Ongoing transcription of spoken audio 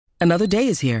Another day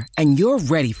is here, and you're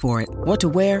ready for it. What to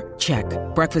wear? Check.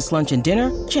 Breakfast, lunch, and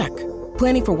dinner? Check.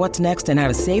 Planning for what's next and how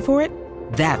to save for it?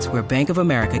 That's where Bank of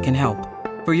America can help.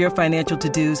 For your financial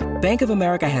to-dos, Bank of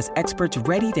America has experts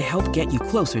ready to help get you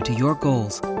closer to your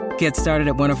goals. Get started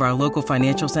at one of our local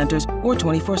financial centers or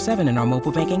 24/7 in our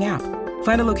mobile banking app.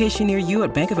 Find a location near you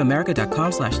at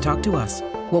bankofamerica.com/talktous.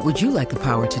 What would you like the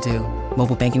power to do?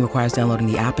 Mobile banking requires downloading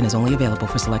the app and is only available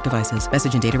for select devices.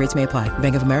 Message and data rates may apply.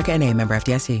 Bank of America N.A., member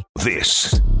FDIC.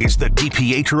 This is the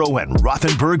DiPietro and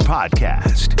Rothenberg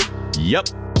podcast. Yep.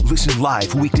 Listen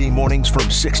live weekday mornings from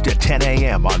 6 to 10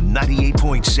 a.m. on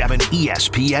 98.7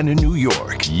 ESPN in New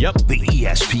York. Yep. The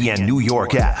ESPN New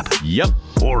York app. Yep.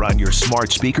 Or on your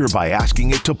smart speaker by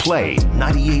asking it to play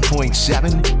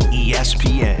 98.7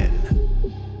 ESPN.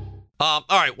 All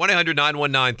right,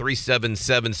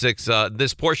 1-800-919-3776.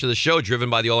 This portion of the show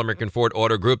driven by the All-American Ford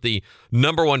Auto Group, the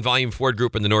number one volume Ford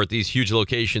group in the Northeast. Huge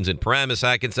locations in Paramus,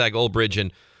 Hackensack, Old Bridge,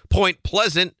 and Point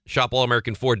Pleasant. Shop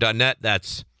allamericanford.net.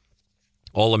 That's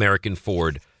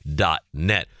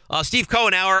allamericanford.net. Steve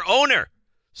Cohen, our owner,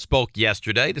 spoke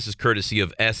yesterday. This is courtesy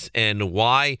of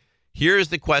SNY. Here's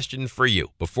the question for you.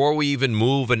 Before we even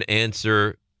move an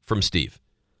answer from Steve,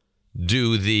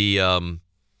 do the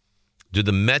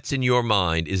Mets in your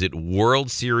mind, is it World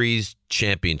Series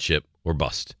championship or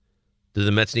bust? Do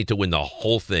the Mets need to win the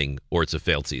whole thing or it's a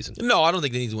failed season? No, I don't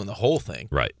think they need to win the whole thing.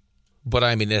 Right. But,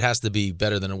 I mean, it has to be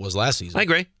better than it was last season. I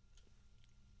agree.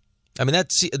 I mean,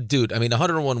 dude,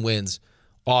 101 wins,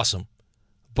 awesome.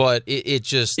 But it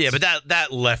just... Yeah, but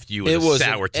that left you with a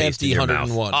sour taste in your mouth.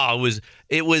 101. Oh,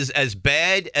 it was as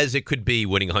bad as it could be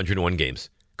winning 101 games.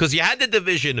 Because you had the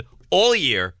division all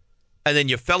year, and then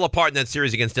you fell apart in that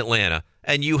series against Atlanta.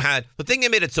 And you had... The thing that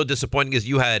made it so disappointing is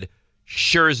you had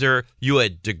Scherzer, you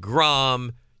had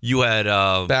DeGrom, you had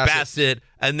Bassett,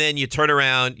 and then you turn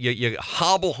around, you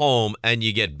hobble home, and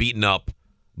you get beaten up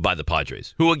by the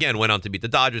Padres, who, again, went on to beat the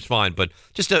Dodgers, fine, but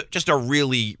just a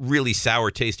really, really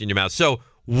sour taste in your mouth. So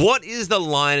what is the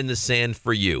line in the sand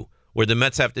for you where the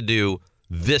Mets have to do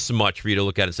this much for you to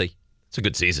look at it and say, it's a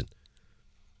good season?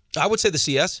 I would say the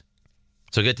CS.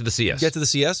 So get to the CS. Get to the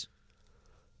CS?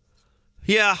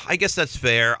 Yeah, I guess that's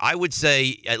fair. I would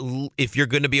say if you're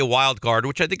going to be a wild card,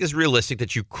 which I think is realistic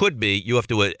that you could be, you have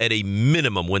to, at a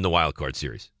minimum, win the wild card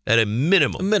series. At a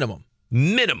minimum. Minimum.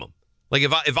 Like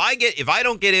if I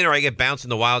don't get in or I get bounced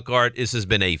in the wild card, this has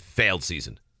been a failed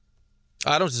season.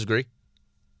 I don't disagree.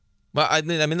 Well, I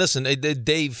mean, listen,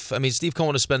 Dave. I mean, Steve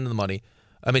Cohen is spending the money.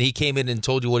 I mean, he came in and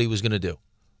told you what he was going to do,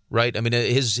 right? I mean,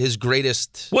 his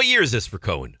greatest. What year is this for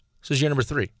Cohen? This is year number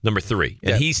 3. Number 3,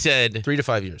 and he said 3 to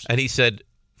 5 years. And he said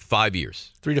 5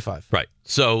 years. 3 to 5. Right.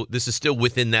 So this is still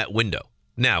within that window.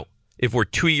 Now, if we're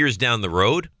 2 years down the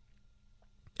road,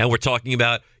 and we're talking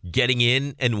about getting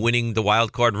in and winning the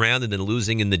wild card round and then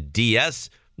losing in the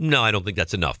DS, no, I don't think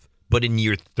that's enough. But in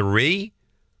year 3,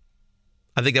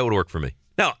 I think that would work for me.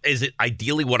 Now, is it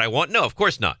ideally what I want? No, of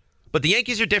course not. But the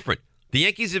Yankees are different. The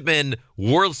Yankees have been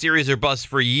World Series or bust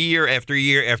for year after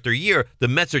year after year. The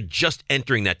Mets are just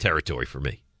entering that territory for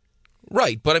me.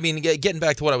 Right, but I mean, getting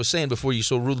back to what I was saying before you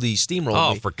so rudely steamrolled me.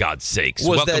 Oh, for God's sakes.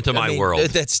 Welcome to my world.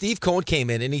 That Steve Cohen came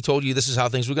in and he told you this is how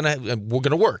things we're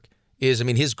gonna work.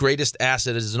 His greatest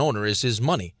asset as an owner is his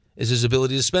money, is his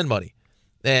ability to spend money.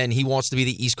 And he wants to be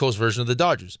the East Coast version of the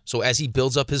Dodgers. So as he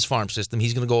builds up his farm system,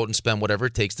 he's going to go out and spend whatever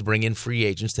it takes to bring in free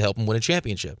agents to help him win a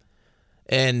championship.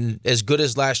 And as good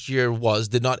as last year was,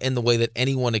 did not end the way that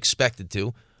anyone expected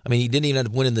to. I mean, he didn't even end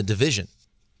up winning the division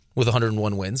with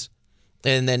 101 wins.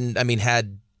 And then, I mean,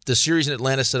 had the series in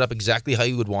Atlanta set up exactly how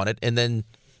you would want it, and then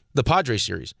the Padres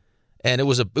series. And it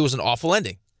was an awful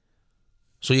ending.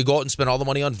 So you go out and spend all the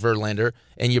money on Verlander,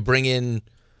 and you bring in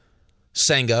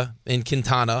Senga and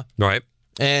Quintana. Right.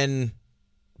 And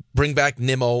bring back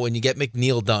Nimmo, and you get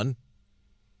McNeil done.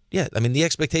 Yeah, I mean, the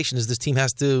expectation is this team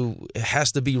has to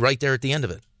be right there at the end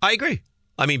of it. I agree.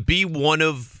 I mean, be one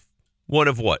of what?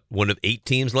 One of 8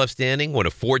 teams left standing? One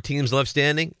of 4 teams left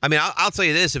standing? I mean, I'll tell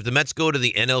you this. If the Mets go to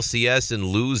the NLCS and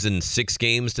lose in 6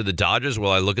 games to the Dodgers,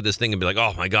 will I look at this thing and be like,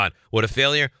 oh, my God, what a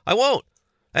failure? I won't.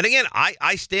 And again,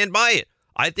 I stand by it.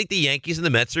 I think the Yankees and the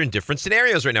Mets are in different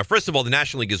scenarios right now. First of all, the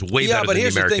National League is way better than the American League. Yeah, but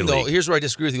here's the thing, though. Here's where I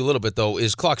disagree with you a little bit, though,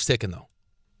 is clock's ticking, though.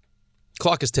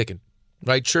 Clock is ticking,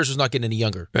 right? Scherzer's not getting any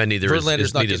younger. And neither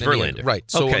Verlander's not getting any younger. Right.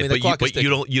 So, okay, I mean, the clock is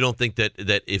ticking. You don't think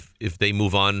that if they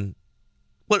move on,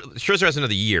 Scherzer has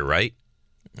another year, right?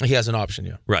 He has an option,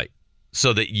 yeah. Right.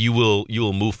 So that you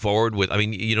will move forward with. I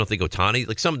mean, you don't think Ohtani?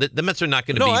 Like the Mets are not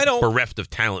going to be bereft of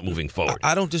talent moving forward.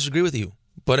 I don't disagree with you,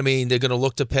 but I mean, they're going to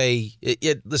look to pay.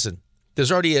 Listen. There's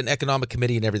already an economic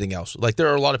committee and everything else. Like, there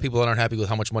are a lot of people that aren't happy with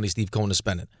how much money Steve Cohen is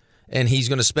spending. and he's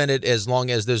going to spend it as long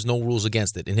as there's no rules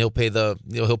against it, and he'll pay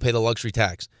the luxury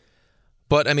tax.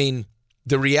 But I mean,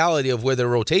 the reality of where their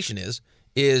rotation is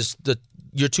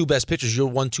your two best pitchers,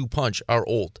 your 1-2 punch, are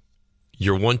old.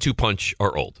 Your 1-2 punch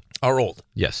are old. Are old.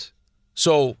 Yes.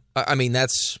 So I mean, that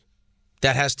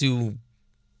has to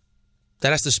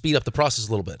speed up the process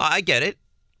a little bit. I get it,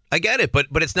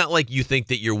 but it's not like you think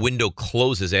that your window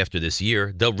closes after this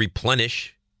year. They'll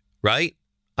replenish, right?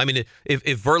 I mean,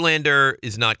 if Verlander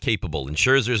is not capable and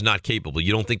Scherzer is not capable,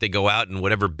 you don't think they go out and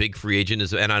whatever big free agent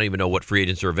is, and I don't even know what free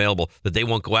agents are available, that they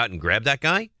won't go out and grab that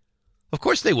guy? Of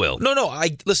course they will. No, I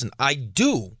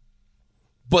do.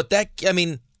 But at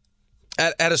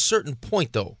a certain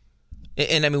point, though,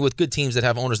 and I mean, with good teams that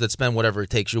have owners that spend whatever it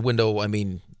takes, your window, I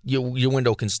mean, your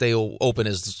window can stay open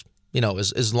as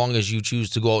long as you choose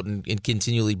to go out and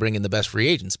continually bring in the best free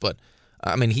agents. But,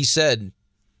 I mean, he said,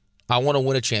 I want to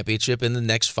win a championship in the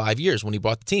next 5 years when he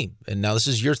brought the team. And now this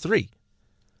is year 3.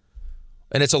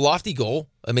 And it's a lofty goal.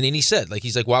 I mean, and he said,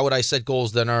 he's like, why would I set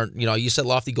goals that aren't, you set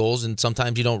lofty goals and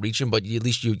sometimes you don't reach them, but at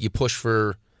least you push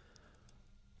for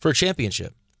a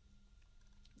championship.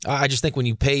 I just think when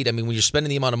you're spending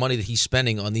the amount of money that he's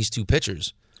spending on these two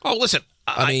pitchers. Oh, listen,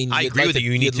 I agree with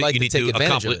you. You need to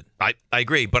accomplish it. I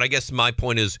agree, but I guess my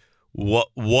point is,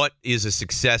 what is a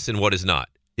success and what is not?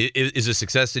 Is a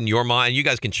success in your mind? You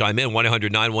guys can chime in,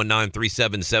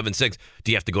 1-800-919-3776.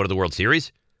 Do you have to go to the World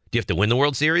Series? Do you have to win the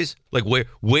World Series? Like,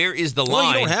 where is the line?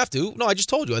 Well, you don't have to. No, I just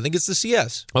told you. I think it's the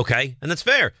CS. Okay, and that's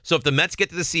fair. So if the Mets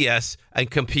get to the CS and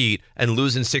compete and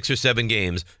lose in 6 or 7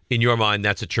 games, in your mind,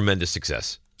 that's a tremendous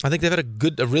success. I think they've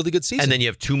had a really good season. And then you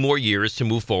have 2 more years to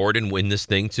move forward and win this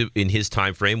thing to, in his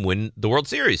time frame, win the World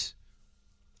Series.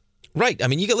 Right. I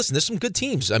mean, there's some good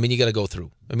teams. I mean, you got to go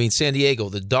through. I mean, San Diego,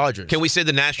 the Dodgers. Can we say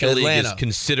the National Atlanta, League is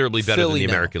considerably better Philly than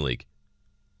the American League?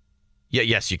 Yeah,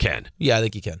 yes, you can. Yeah, I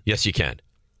think you can. Yes, you can.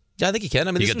 Yeah, I think you can.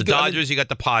 I mean, you got the Dodgers, you got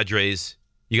the Padres,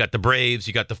 you got the Braves,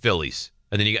 you got the Phillies,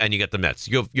 and then you got the Mets.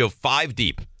 You have 5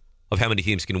 deep of how many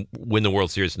teams can win the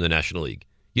World Series in the National League.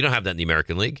 You don't have that in the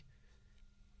American League.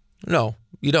 No,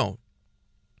 you don't.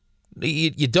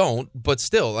 You don't. But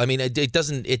still, I mean, it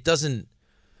doesn't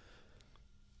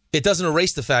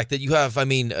erase the fact that you have. I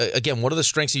mean, again, one of the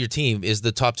strengths of your team is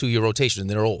the top 2 of your rotation, and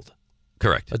they're old.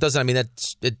 Correct. It doesn't. I mean,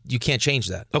 you can't change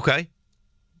that. Okay.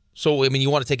 So I mean, you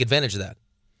want to take advantage of that.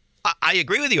 I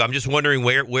agree with you. I'm just wondering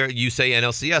where you say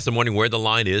NLCS. I'm wondering where the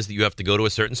line is that you have to go to a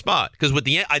certain spot. Because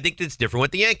I think it's different with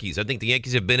the Yankees. I think the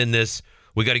Yankees have been in this.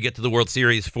 We got to get to the World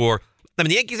Series for. I mean,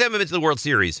 the Yankees haven't been to the World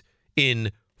Series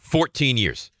in 14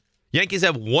 years. Yankees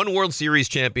have 1 World Series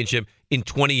championship in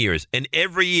 20 years, and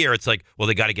every year it's like, well,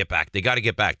 they got to get back. They got to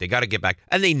get back. They got to get back,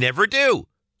 and they never do.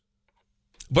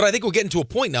 But I think we're getting to a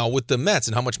point now with the Mets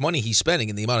and how much money he's spending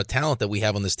and the amount of talent that we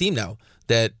have on this team now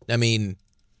that, I mean,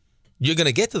 you're going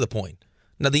to get to the point.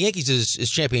 Now, the Yankees is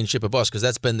championship or bust because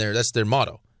that's their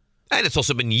motto. And it's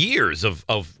also been years of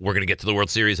we're going to get to the World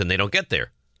Series and they don't get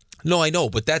there. No, I know,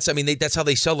 but that's how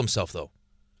they sell themselves, though.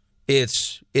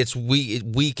 It's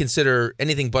we consider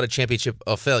anything but a championship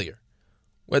a failure.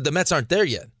 Well, the Mets aren't there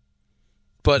yet.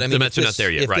 But I mean, the Mets are not there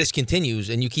yet. If right. this continues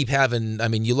and you keep having, I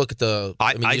mean, you look at the.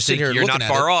 I think you're not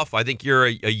far off. I think you're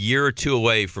a year or 2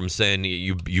 away from saying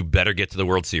you better get to the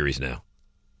World Series now.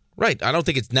 Right. I don't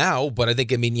think it's now, but I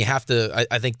think you have to.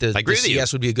 I think the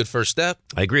CS would be a good first step.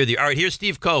 I agree with you. All right, here's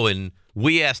Steve Cohen.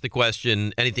 We asked the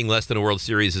question: anything less than a World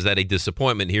Series, is that a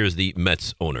disappointment? Here's the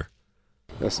Mets owner.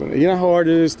 Listen, you know how hard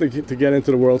it is to get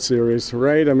into the World Series,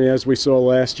 right? I mean, as we saw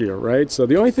last year, right? So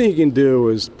the only thing you can do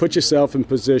is put yourself in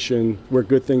position where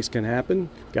good things can happen.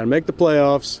 Got to make the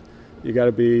playoffs. You got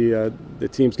to be the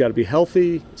team's got to be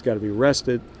healthy. It's got to be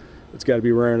rested. It's got to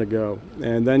be raring to go.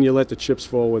 And then you let the chips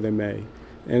fall where they may.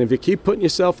 And if you keep putting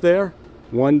yourself there,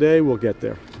 one day we'll get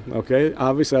there. Okay?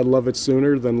 Obviously, I'd love it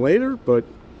sooner than later, but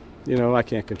I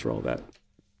can't control that.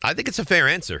 I think it's a fair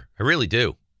answer. I really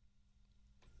do.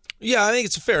 Yeah, I think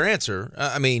it's a fair answer.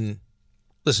 I mean,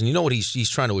 listen, you know what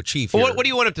he's trying to achieve here. What do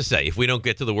you want him to say? If we don't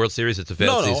get to the World Series, it's a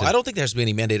failed season? No, I don't think there has to be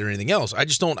any mandate or anything else. I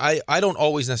just don't. I don't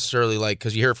always necessarily like,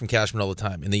 because you hear it from Cashman all the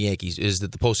time in the Yankees, is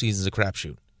that the postseason is a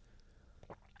crapshoot.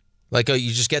 Like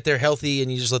you just get there healthy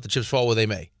and you just let the chips fall where they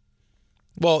may.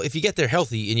 Well, if you get there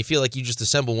healthy and you feel like you just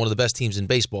assemble one of the best teams in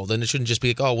baseball, then it shouldn't just be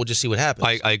like, oh, we'll just see what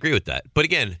happens. I agree with that. But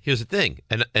again, here's the thing,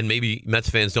 and maybe Mets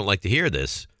fans don't like to hear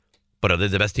this, but are they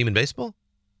the best team in baseball?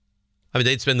 I mean,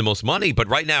 they'd spend the most money, but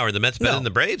right now, are the Mets better than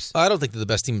the Braves? I don't think they're the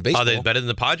best team in baseball. Are they better than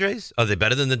the Padres? Are they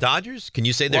better than the Dodgers? Can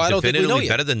you say they're definitively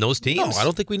better than those teams? No, I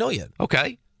don't think we know yet.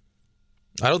 Okay.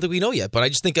 I don't think we know yet, but I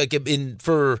just think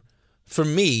for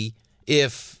me,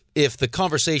 if the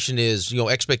conversation is,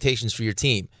 expectations for your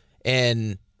team,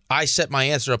 and I set my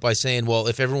answer up by saying, well,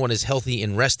 if everyone is healthy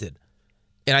and rested,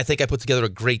 and I think I put together a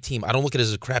great team, I don't look at it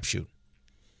as a crapshoot.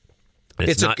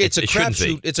 It's a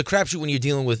crapshoot. It's a crapshoot when you're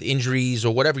dealing with injuries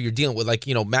or whatever you're dealing with. Like,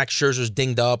 Max Scherzer's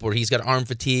dinged up, or he's got arm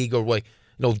fatigue, or like,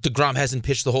 DeGrom hasn't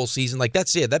pitched the whole season. Like,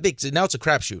 that's it. Now it's a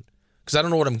crapshoot because I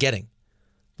don't know what I'm getting.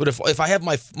 But if I have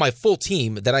my full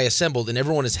team that I assembled and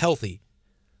everyone is healthy,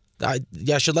 I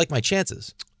should like my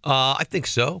chances. I think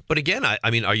so. But again, I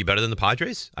mean, are you better than the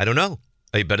Padres? I don't know.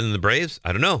 Are you better than the Braves?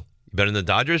 I don't know. You better than the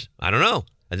Dodgers? I don't know.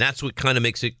 And that's what kind of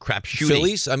makes it crapshooty.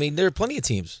 Phillies? I mean, there are plenty of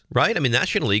teams. Right? I mean,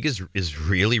 National League is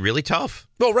really, really tough.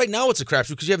 Well, right now it's a crapshoot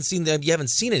because you haven't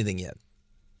seen anything yet.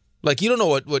 Like, you don't know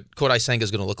what Kodai Senga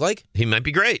is going to look like. He might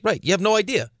be great. Right. You have no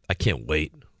idea. I can't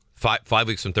wait. 5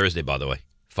 weeks from Thursday, by the way.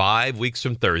 5 weeks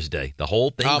from Thursday. The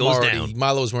whole thing goes down.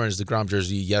 Milo was wearing his DeGrom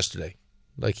jersey yesterday.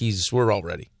 Like, we're all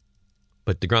ready.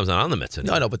 But DeGrom's not on the Mets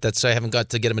anymore. No, but I haven't got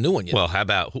to get him a new one yet. Well, how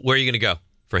about, where are you going to go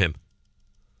for him?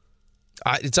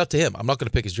 It's up to him. I'm not going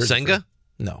to pick his jersey. Senga?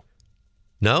 No.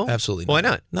 No? Absolutely not. Why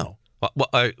not? No.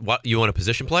 What, you want a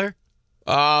position player?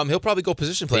 He'll probably go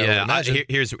position player. Yeah,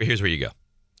 here's where you go.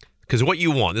 Because what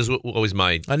you want, this is always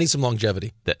my... I need some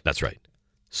longevity. That's right.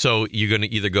 So you're going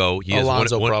to either go...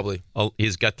 Alonso, probably.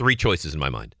 He's got 3 choices in my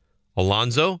mind.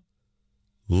 Alonso,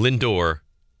 Lindor,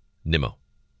 Nimmo.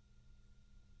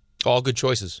 All good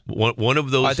choices. One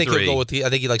of those I think 3. He'll go with I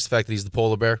think he likes the fact that he's the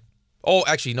polar bear. Oh,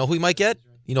 actually, you know who he might get?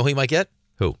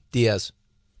 Who? Diaz.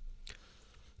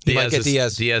 He might get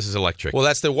Diaz. Diaz is electric. Well,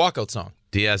 that's their walkout song.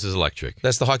 Diaz is electric.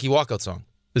 That's the hockey walkout song.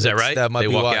 Is that right? That might they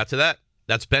be walk why. out to that?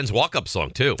 That's Ben's walk-up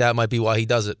song, too. That might be why he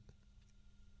does it.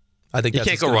 I think you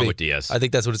can't go wrong with Diaz. I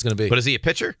think that's what it's going to be. But is he a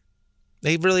pitcher?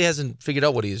 He really hasn't figured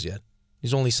out what he is yet.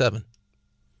 He's only 7.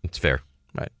 It's fair.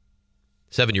 Right.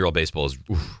 7-year-old baseball is...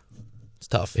 It's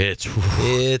tough.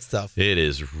 It's tough. It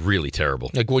is really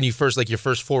terrible. Like when your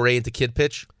first foray into kid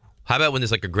pitch. How about when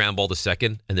there's like a ground ball to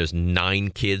second and there's 9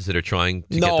 kids that are trying to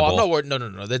get the ball?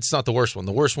 No. That's not the worst one.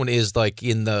 The worst one is like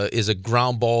is a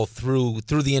ground ball through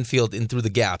the infield and through the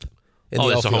gap.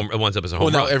 It's a home. It winds up as a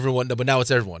home run. But now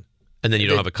it's everyone. And then you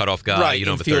don't have a cutoff guy. Right, you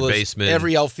don't have a third baseman.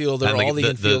 Every outfielder, and all the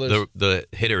infielders. The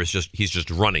hitter is just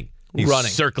running. He's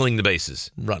circling the bases.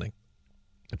 Running.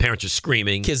 The parents are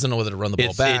screaming. Kids don't know whether to run the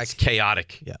ball back. It's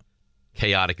chaotic. Yeah.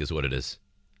 Chaotic is what it is.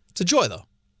 It's a joy,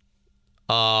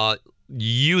 though.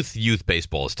 Youth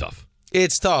baseball is tough.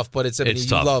 It's tough, but it's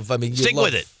tough. Stick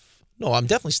with it. No, I'm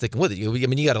definitely sticking with it.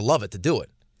 You got to love it to do it.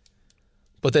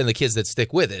 But then the kids that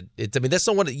stick with it, that's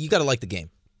not what you got to like the game.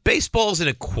 Baseball's an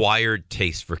acquired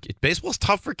taste for kids. Baseball's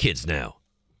tough for kids now.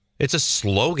 It's a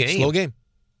slow game. Slow game.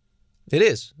 It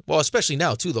is. Well, especially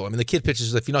now, too, though. I mean, the kid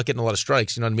pitches, if you're not getting a lot of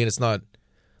strikes, you know what I mean? It's not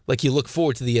like you look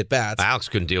forward to the at-bats. Alex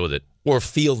couldn't deal with it. Or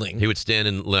fielding. He would stand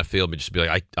in left field and just be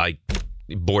like, I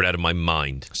bored out of my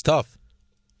mind. It's tough.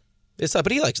 It's tough,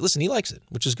 but he likes it,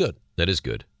 which is good. That is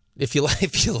good. If you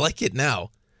like it now.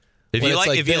 If you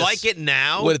like it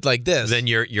now, when it's like this, then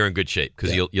you're in good shape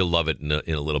because you'll love it in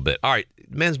a little bit. All right,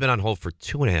 man's been on hold for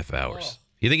 2.5 hours.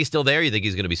 You think he's still there? Or you think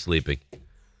he's going to be sleeping?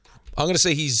 I'm going to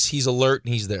say he's alert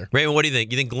and he's there. Raymond, what do you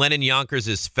think? You think Glennon Yonkers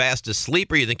is fast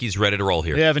asleep, or you think he's ready to roll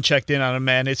here? They haven't checked in on him,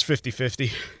 man. It's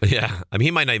 50-50. Yeah, I mean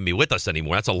he might not even be with us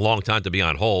anymore. That's a long time to be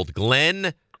on hold.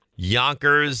 Glenn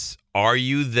Yonkers, are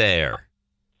you there?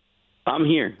 I'm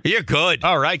here. You're good.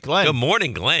 All right, Glenn. Good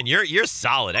morning, Glenn. You're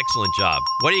solid. Excellent job.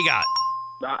 What do you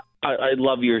got? I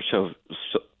love your show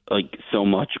so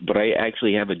much, but I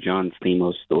actually have a John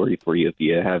Stamos story for you if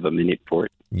you have a minute for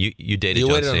it. You dated you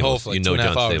John waited Stamos. On hold for like you know 2.5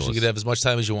 John hours. Stamos. You could have as much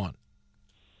time as you want.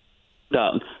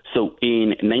 So in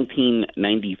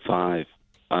 1995,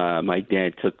 my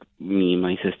dad took me and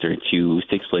my sister to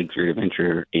Six Flags Great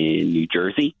Adventure in New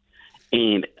Jersey,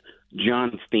 and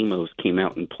John Stamos came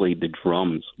out and played the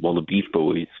drums while the Beach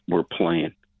Boys were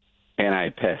playing, and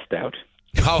I passed out.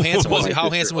 How handsome was he? How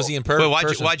handsome was he in person?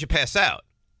 Why'd you pass out?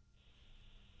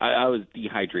 I was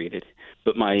dehydrated,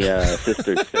 but my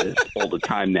sister says all the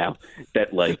time now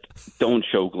that, like, don't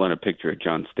show Glenn a picture of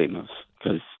John Stamos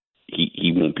because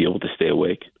he won't be able to stay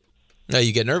awake. No,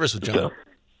 you get nervous with John. So,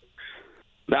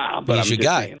 but he's I'm your just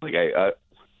guy.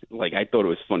 saying, I thought it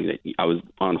was funny that I was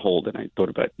on hold and I thought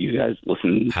about you guys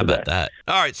listening How about that?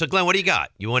 All right, so Glenn, what do you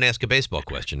got? You want to ask a baseball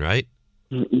question, right?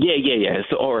 Yeah.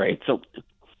 So, all right. So,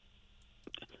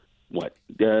 what?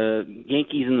 The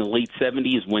Yankees in the late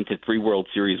 70s went to 3 World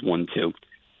Series, won 2.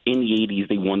 In the 80s,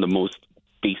 they won the most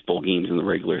baseball games in the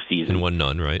regular season. And won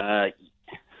none, right?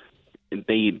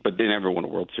 But they never won a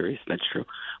World Series. That's true.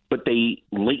 But late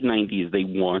 90s, they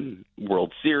won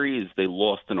World Series. They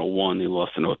lost in 01. They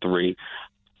lost in 03.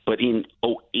 But in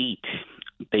 08,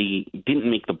 they didn't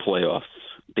make the playoffs.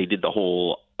 They did the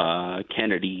whole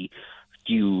Kennedy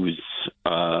excuse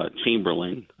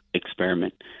Chamberlain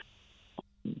experiment.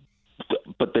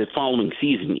 But the following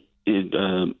season,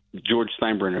 George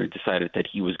Steinbrenner decided that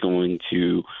he was going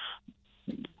to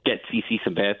get CeCe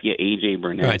Sabathia, AJ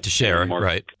Burnett, Right, Teixeira,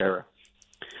 right. Teixeira.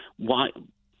 Why,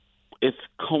 if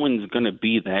Cohen's going to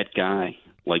be that guy,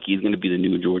 like he's going to be the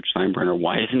new George Steinbrenner,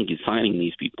 why isn't he signing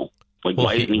these people? Like,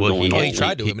 why isn't he going all He in?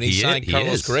 tried to. I mean, he signed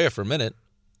Carlos Correa for a minute.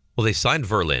 Well, they signed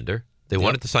Verlander. They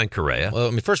wanted to sign Correa. Well, I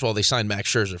mean, first of all, they signed Max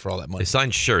Scherzer for all that money. They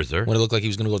signed Scherzer. When it looked like he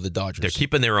was going to go to the Dodgers. They're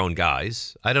keeping their own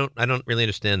guys. I don't really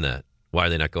understand that. Why are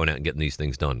they not going out and getting these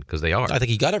things done? Because they are. I think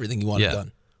he got everything he wanted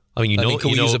done. I mean, could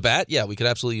we use a bat? Yeah, we could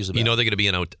absolutely use a bat. You know they're going to be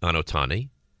on Ohtani.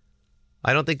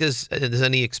 I don't think there's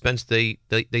any expense they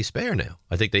spare now.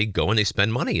 I think they go and they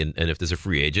spend money, and if there's a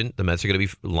free agent, the Mets are going to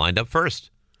be lined up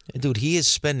first. Dude, he is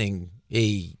spending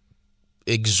a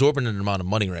exorbitant amount of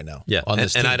money right now. Yeah, on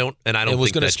this team. I don't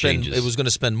think that changes. It was going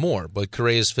to spend more, but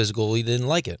Correa's physical, he didn't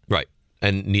like it. Right,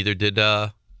 and neither did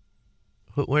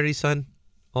where did he sign?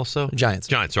 Also,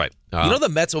 Giants, right. You know the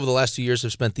Mets over the last 2 years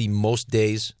have spent the most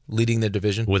days leading their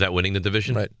division without winning the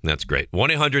division. Right, that's great.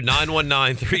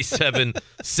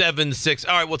 1-800-919-3776.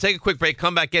 All right, we'll take a quick break.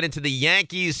 Come back, get into the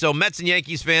Yankees. So Mets and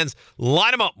Yankees fans,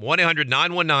 line them up.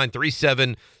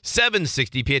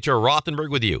 1-800-919-3776. Pietro Rothenberg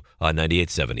with you on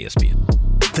 98.7 ESPN.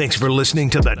 Thanks for listening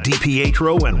to the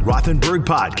DiPietro and Rothenberg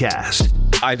podcast.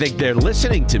 I think they're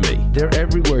listening to me. They're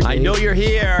everywhere, Dave. I know you're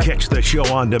here. Catch the show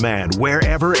on demand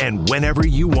wherever and whenever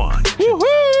you want.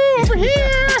 Woohoo! Over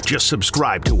here! Just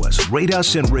subscribe to us, rate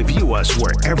us, and review us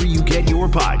wherever you get your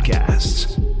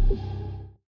podcasts.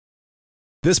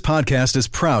 This podcast is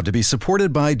proud to be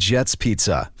supported by Jets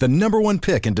Pizza, the #1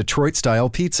 pick in Detroit-style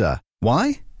pizza.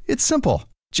 Why? It's simple.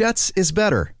 Jets is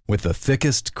better. With the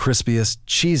thickest, crispiest,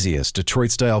 cheesiest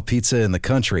Detroit-style pizza in the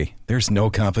country, there's no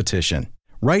competition.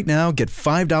 Right now, get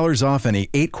 $5 off any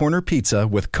 8-corner pizza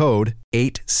with code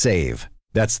 8SAVE.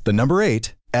 That's the number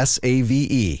 8,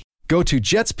 S-A-V-E. Go to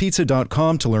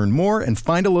jetspizza.com to learn more and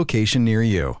find a location near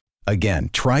you. Again,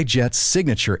 try Jet's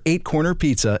signature 8-corner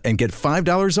pizza and get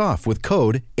 $5 off with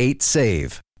code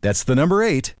 8SAVE. That's the number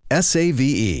 8,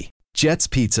 S-A-V-E. Jet's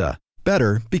Pizza.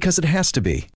 Better because it has to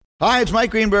be. Hi, it's Mike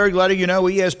Greenberg letting you know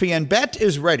ESPN Bet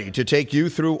is ready to take you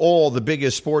through all the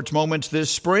biggest sports moments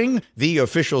this spring. The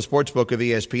official sportsbook of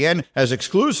ESPN has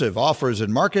exclusive offers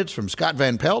and markets from Scott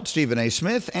Van Pelt, Stephen A.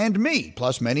 Smith, and me,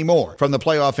 plus many more. From the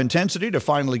playoff intensity to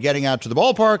finally getting out to the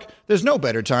ballpark, there's no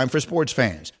better time for sports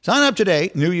fans. Sign up today.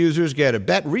 New users get a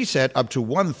bet reset up to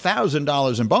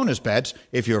 $1,000 in bonus bets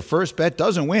if your first bet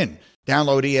doesn't win.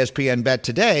 Download ESPN Bet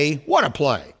today. What a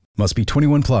play. Must be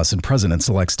 21 plus and present in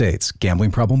select states.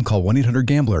 Gambling problem? Call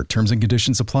 1-800-GAMBLER. Terms and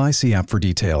conditions apply. See app for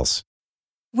details.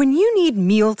 When you need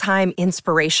mealtime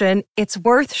inspiration, it's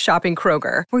worth shopping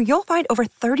Kroger, where you'll find over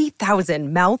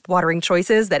 30,000 mouth-watering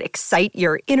choices that excite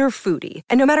your inner foodie.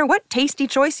 And no matter what tasty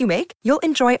choice you make, you'll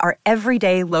enjoy our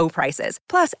everyday low prices,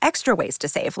 plus extra ways to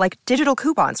save, like digital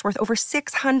coupons worth over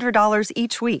 $600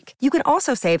 each week. You can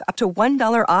also save up to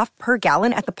 $1 off per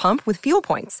gallon at the pump with fuel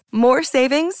points. More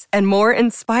savings and more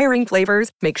inspiring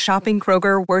flavors make shopping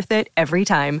Kroger worth it every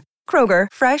time. Kroger,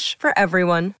 fresh for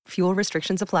everyone. Fuel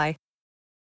restrictions apply.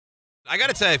 I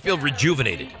got to say, I feel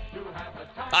rejuvenated.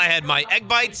 I had my egg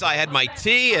bites, I had my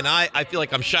tea, and I feel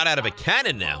like I'm shot out of a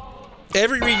cannon now.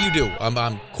 Every read you do,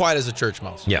 I'm quiet as a church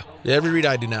mouse. Yeah. Every read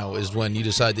I do now is when you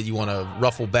decide that you want to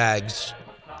ruffle bags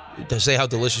to say how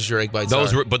delicious your egg bites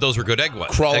are. But those were good egg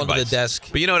bites. Crawl under the desk.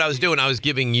 But you know what I was doing? I was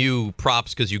giving you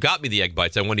props because you got me the egg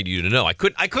bites. I wanted you to know. I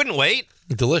couldn't wait.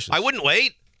 Delicious. I wouldn't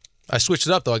wait. I switched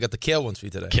it up, though. I got the kale ones for you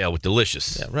today. Kale with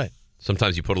delicious. Yeah, right.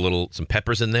 Sometimes you put some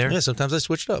peppers in there. Yeah, sometimes I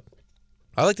switch it up.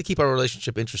 I like to keep our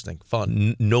relationship interesting,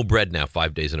 fun. No bread now,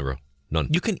 5 days in a row. None.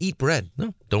 You can eat bread.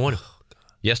 No, don't want to.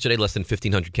 Yesterday, less than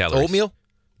 1,500 calories. Oatmeal?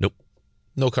 Nope.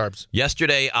 No carbs.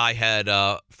 Yesterday, I had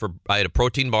a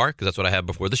protein bar because that's what I had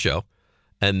before the show,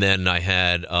 and then I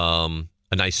had a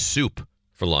nice soup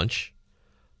for lunch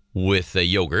with a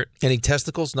yogurt. Any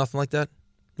testicles? Nothing like that?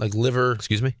 Like liver?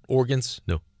 Excuse me? Organs?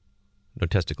 No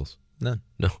testicles. None.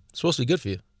 No. It's supposed to be good for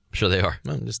you. I'm sure they are.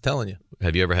 I'm just telling you.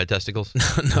 Have you ever had testicles?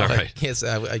 No, All right. I can't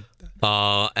say.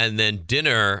 And then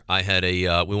dinner, I had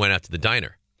we went out to the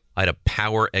diner. I had a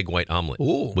power egg white omelet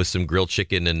with some grilled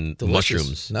chicken and Delicious.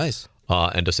 mushrooms. Nice.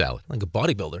 And a salad. Like a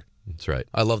bodybuilder. That's right.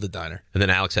 I love the diner. And then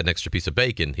Alex had an extra piece of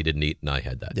bacon he didn't eat, and I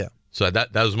had that. Yeah. So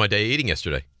that was my day eating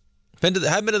yesterday.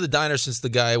 Haven't been to the diner since the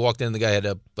guy walked in and the guy had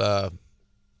gone to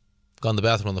the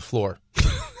bathroom on the floor.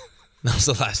 That was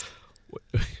the last.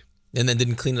 And then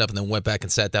didn't clean it up and then went back and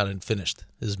sat down and finished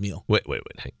his meal. Wait.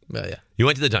 Hang. Yeah. You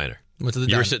went to the diner. Went to the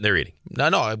You diner. were sitting there eating.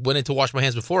 No. I went in to wash my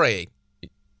hands before I ate.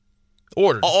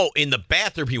 Ordered. Oh, in the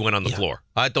bathroom he went on the floor.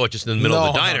 I thought just in the middle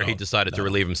of the diner he decided to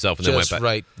relieve himself and then went Just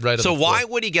back. right So on the why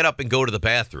floor. would he get up and go to the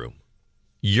bathroom?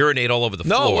 Urinate all over the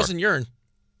floor? No, it wasn't urine.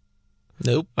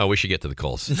 Nope. Oh, we should get to the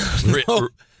calls. No.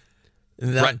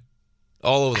 Right.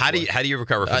 All over the How floor. do you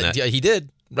recover from that? Yeah, he did.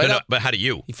 Right but, up. but how do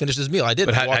you? He finished his meal. I did.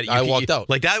 But I walked out.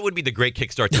 Like that would be the great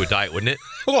kickstart to a diet, wouldn't it?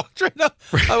 I walked right out.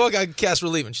 I walked out. Cass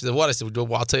relieving. She said, "What?" I said,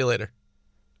 "Well, I'll tell you later."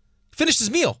 Finished his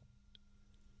meal.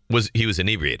 He was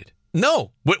inebriated?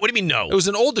 No. What do you mean no? It was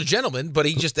an older gentleman, but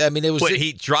he just. I mean, it was. What,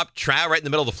 he dropped trow right in the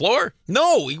middle of the floor?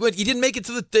 No, he went. He didn't make it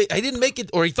to the. I didn't make it,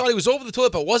 or he thought he was over the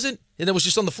toilet, but wasn't, and it was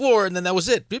just on the floor, and then that was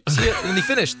it. Beep, see it, and then he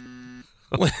finished.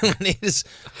 when it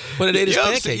ate his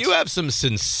pancakes. You have some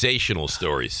sensational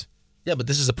stories. Yeah, but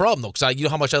this is a problem though, because you know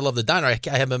how much I love the diner. I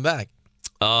haven't been back.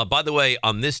 By the way,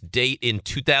 on this date in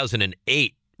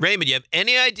 2008, Raymond, you have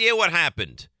any idea what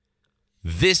happened?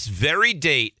 This very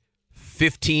date,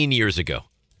 15 years ago.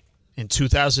 In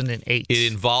 2008.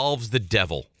 It involves the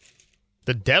devil.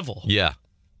 The devil? Yeah.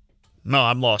 No,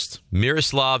 I'm lost.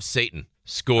 Miroslav Satan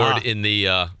scored in the...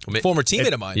 former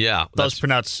teammate of mine. Yeah. That was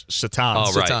pronounced Satan.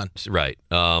 Oh, right.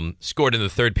 Scored in the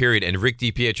third period, and Rick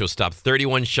DiPietro stopped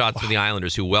 31 shots for the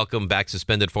Islanders, who welcomed back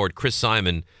suspended forward Chris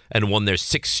Simon and won their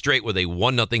sixth straight with a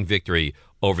 1-0 victory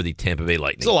over the Tampa Bay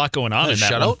Lightning. There's a lot going on in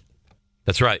that shutout? one.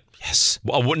 That's right. Yes.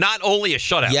 Well, not only a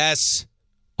shutout. Yes.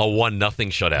 A 1-0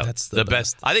 shutout. That's the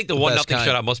best. I think the 1-0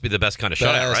 shutout must be the best kind of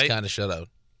shutout, right? Best kind of shutout.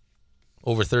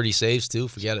 Over 30 saves, too.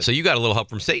 Forget it. So you got a little help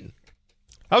from Satan.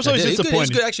 I was always disappointed. He was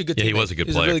good, actually a good teammate. Yeah, he was a good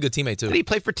player. player. He was a really good teammate, too. Did he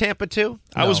play for Tampa, too?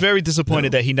 I was very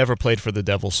disappointed that he never played for the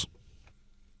Devils.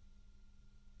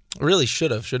 Really should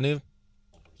have, shouldn't he have?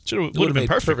 Would have been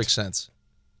perfect. Perfect sense.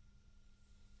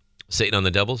 Satan on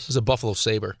the Devils? It was a Buffalo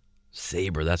Sabre.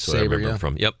 Sabre, that's what I remember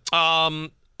from. Yep.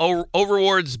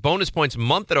 Overwards bonus points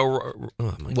month at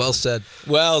Well said.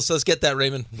 Well, so let's get that,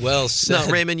 Raymond. Well said.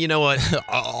 No, Raymond, you know what?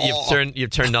 You've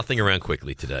turned nothing around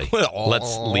quickly today.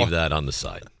 Let's leave that on the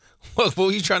side. What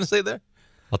were you trying to say there?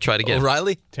 I'll try it again.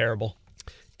 O'Reilly? Terrible.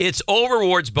 It's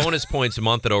Overwards bonus points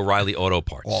month at O'Reilly Auto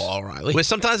Parts. O'Reilly. Where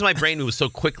sometimes my brain moves so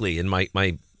quickly and my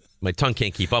tongue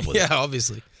can't keep up with it. Yeah,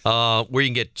 obviously. Where you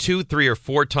can get 2, 3, or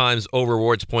 4 times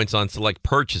Overwards points on select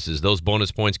purchases. Those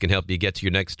bonus points can help you get to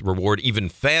your next reward even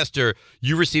faster.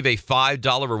 You receive a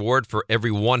 $5 reward for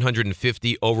every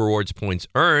 150 Overwards points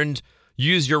earned.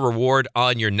 Use your reward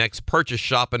on your next purchase.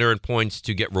 Shop and earn points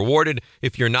to get rewarded.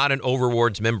 If you're not an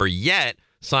Overwards member yet,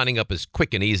 signing up is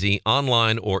quick and easy,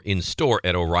 online or in-store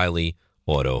at O'Reilly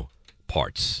Auto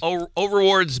Parts.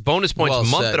 Overwards bonus points Well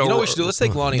month said. at You know O'Reilly. what we should do? Let's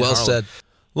take Lonnie. Well said.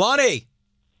 Lonnie!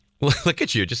 Look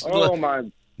at you. Just navigating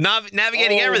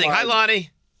Oh, everything. my. Hi, Lonnie.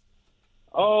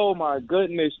 Oh, my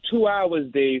goodness. 2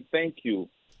 hours, Dave. Thank you.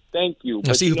 Thank you. Now,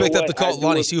 But see you who know picked up what? the call? I do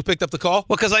Lonnie, it- see who picked up the call?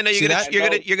 Well, because I know See that?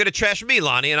 you're gonna trash me,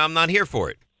 Lonnie, and I'm not here for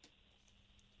it.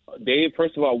 Dave,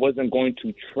 first of all, I wasn't going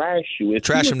to trash you. If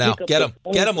Trash you him would now. pick up Get the him.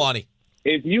 phone- Get him, Lonnie.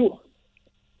 If you...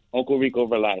 Uncle Rico,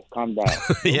 relax. Calm down.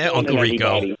 Yeah, Good Uncle morning,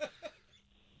 Rico. everybody.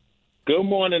 Good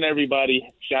morning,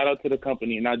 everybody. Shout out to the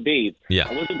company. Now, Dave, Yeah.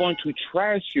 I wasn't going to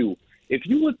trash you. If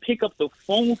you would pick up the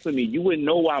phone for me, you would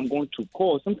know why I'm going to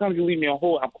call. Sometimes you leave me on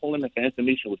hold. I'm calling for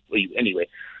information with you anyway.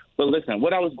 But listen,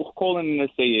 what I was calling to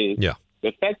say is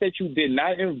the fact that you did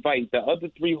not invite the other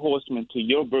 3 horsemen to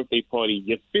your birthday party,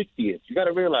 your 50th. You got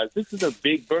to realize this is a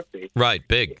big birthday. Right,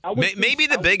 big. Maybe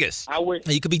the biggest.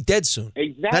 You could be dead soon.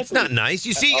 Exactly. That's not nice.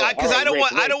 You see, because I don't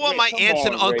want my aunts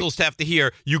and uncles to have to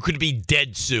hear you could be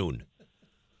dead soon.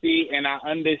 See, and I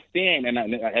understand, and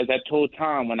as I told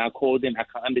Tom when I called in, I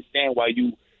can understand why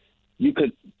you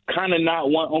could kind of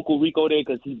not want Uncle Rico there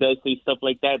because he does say stuff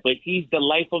like that, but he's the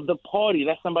life of the party.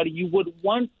 That's somebody you would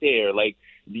want there. Like,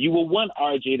 you would want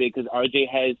RJ there because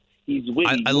RJ he's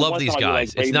witty. I love these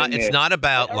guys. It's not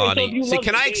about Lonnie. See,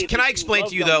 can I explain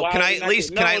to you though? Can I at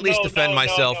least defend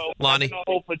myself, Lonnie?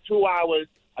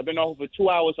 I've been on hold for 2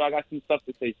 hours. So I got some stuff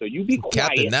to say. So you be quiet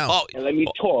Captain now. and let me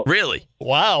talk. Really?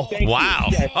 Wow. Thank you. Wow.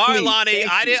 Yes, All right, please. Lonnie.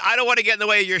 Thank you. I don't want to get in the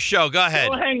way of your show. Go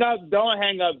ahead. Don't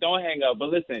hang up. But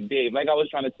listen, Dave, like I was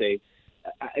trying to say,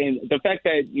 and the fact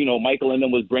that, Michael and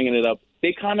them was bringing it up,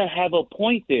 they kind of have a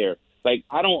point there. Like,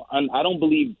 I don't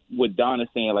believe what Don is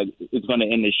saying, like, it's going to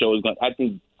end the show. I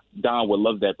think Don would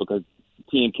love that because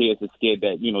TMK is scared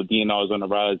that, DNR is on the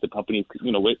rise. The company,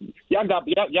 y'all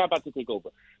about to take over.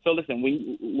 So listen,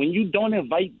 when you don't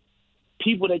invite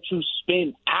people that you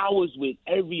spend hours with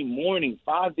every morning,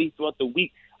 5 days throughout the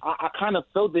week, I kind of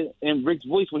felt it in Rick's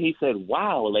voice when he said,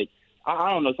 wow. Like,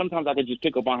 I don't know. Sometimes I could just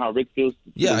pick up on how Rick feels.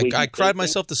 Yeah, I cried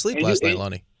myself to sleep last night,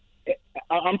 Lonnie.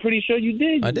 I'm pretty sure you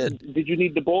did. I did. Did you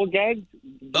need the ball gag?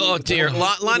 Oh dear,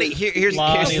 Lonnie. Here's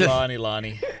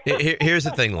Lonnie. Here's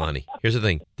the thing, Lonnie. Here's the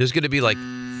thing. There's going to be like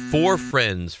 4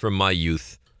 friends from my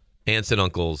youth, aunts and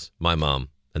uncles, my mom,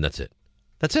 and that's it.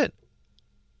 That's it.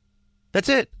 That's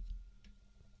it.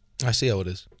 I see how it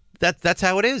is. That's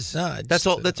how it is. No, that's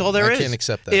all there is. I can't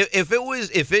accept that.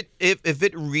 If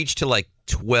it reached to like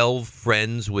 12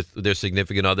 friends with their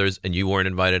significant others and you weren't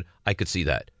invited, I could see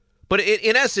that. But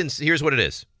in essence, here's what it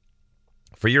is.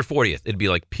 For your 40th, it'd be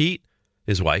like Pete,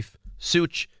 his wife,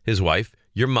 Such, his wife,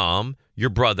 your mom, your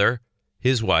brother,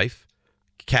 his wife,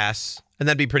 Cass, and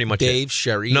that'd be pretty much Dave, it.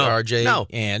 Sherry, RJ,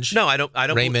 Ange. No, I don't.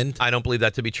 Raymond. I don't believe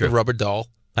that to be true. The rubber doll.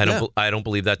 I don't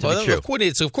believe that to be true.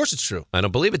 Of course it's true. I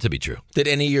don't believe it to be true. Did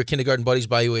any of your kindergarten buddies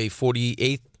buy you a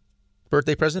 48th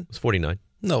birthday present? It was 49.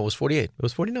 No, it was 48. It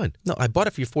was 49. No, I bought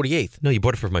it for your 48th. No, you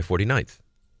bought it for my 49th.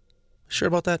 Sure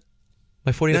about that?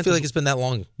 My 49th? I feel like it's been that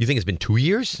long. You think it's been 2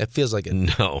 years? It feels like it.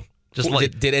 No.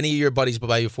 Did any of your buddies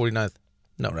buy you 49th?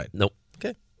 No, right? Nope.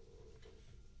 Okay.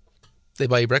 They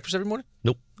buy you breakfast every morning?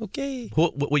 Nope. Okay.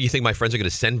 What you think my friends are going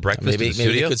to send breakfast to the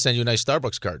studio? Maybe they could send you a nice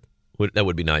Starbucks card. That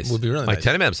would be nice. Would be really my nice.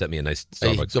 My Tenenbaum sent me a nice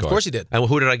Starbucks card. Of course he did. And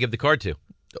who did I give the card to?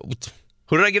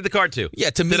 Who did I give the card to?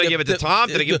 Yeah, to me. Did I give it to Tom?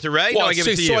 Did I give it to Ray? Well, No, I gave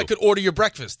it to you. So I could order your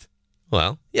breakfast.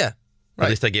 Well, yeah. Right. At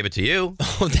least I gave it to you.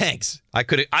 Oh, thanks. I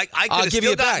could have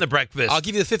still gotten the breakfast. I'll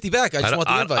give you the 50 back. I just want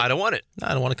the invite. I don't want it. No,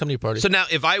 I don't want to come to your party. So now,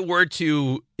 if I were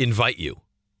to invite you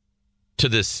to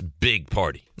this big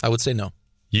party, I would say no.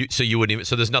 You wouldn't even.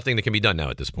 So there's nothing that can be done now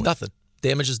at this point. Nothing.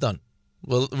 Damage is done.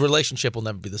 Well, relationship will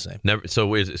never be the same. Never.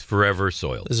 So it's forever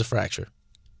soiled. There's a fracture.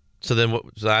 So then,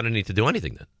 so I don't need to do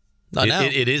anything then. Not now.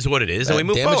 It is what it is, and we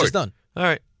move damage forward. Is done. All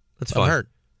right, that's fine. I'm hurt.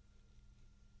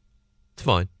 It's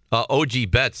fine.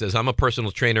 OG Bet says, I'm a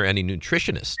personal trainer and a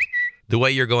nutritionist. The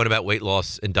way you're going about weight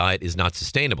loss and diet is not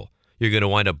sustainable. You're going to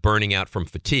wind up burning out from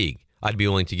fatigue. I'd be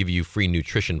willing to give you a free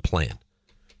nutrition plan.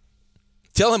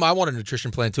 Tell him I want a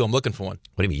nutrition plan too. I'm looking for one.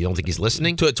 What do you mean? You don't think he's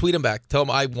listening? Tweet him back. Tell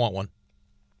him I want one.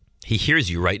 He hears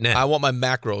you right now. I want my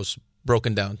macros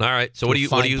broken down. All right. So what are you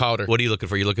looking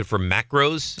for? You looking for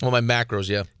macros? I want my macros,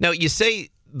 yeah. Now, you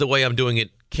say the way I'm doing it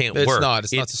can't work.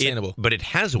 It's not sustainable. But it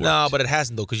has worked. No, but it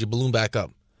hasn't, though, because you balloon back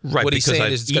up. Right, what he's because saying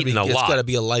I've is eaten a lot. It's got to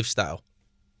be a lifestyle.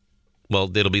 Well,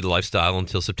 it'll be the lifestyle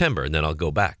until September, and then I'll go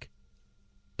back.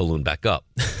 Balloon back up.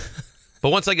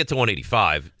 But once I get to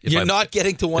 185... You're not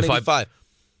getting to 185.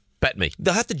 Bet me.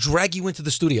 They'll have to drag you into the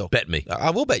studio. Bet me.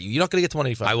 I will bet you. You're not going to get to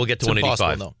 185. I will get to it's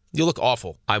 185. Impossible, no. You look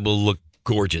awful. I will look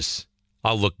gorgeous.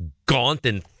 I'll look gaunt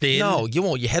and thin. No, you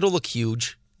won't. Your head will look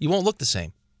huge. You won't look the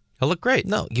same. I'll look great.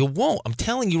 No, you won't. I'm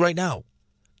telling you right now.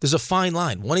 There's a fine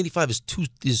line. 185 is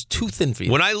too thin for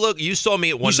you. When I look, you saw me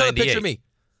at 198. You saw a picture of me.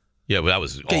 Yeah, but that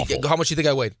was awful. How much do you think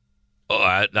I weighed?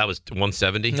 Oh, that was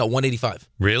 170? No, 185.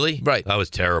 Really? Right. That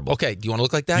was terrible. Okay, do you want to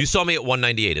look like that? You saw me at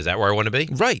 198. Is that where I want to be?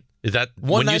 Right. Is that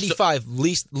 195?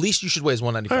 Least you should weigh is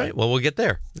 195. All right, well, we'll get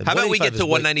there. How about we get to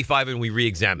 195 and we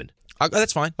re-examine?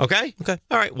 That's fine. Okay? Okay.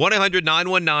 All right,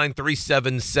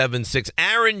 1-800-919-3776.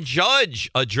 Aaron Judge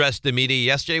addressed the media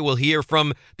yesterday. We'll hear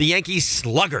from the Yankees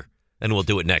slugger, and we'll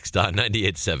do it next on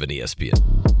 98.7 ESPN.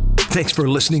 Thanks for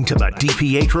listening to the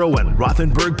DiPietro and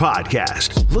Rothenberg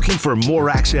podcast. Looking for more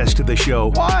access to the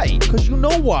show? Why? Because you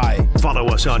know why. Follow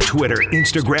us on Twitter,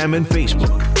 Instagram, and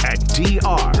Facebook at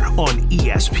DR on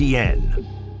ESPN.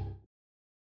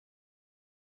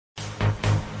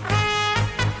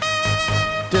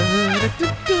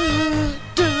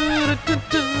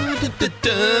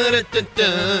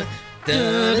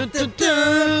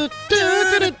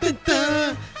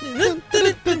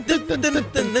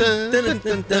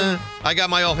 I got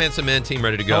my All Handsome Man team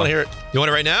ready to go. I want to hear it. You want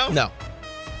it right now? No.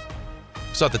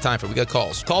 It's not the time for it. We got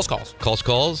calls. Calls.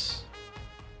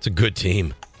 It's a good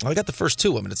team. I got the first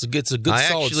two. I mean, it's a good solid I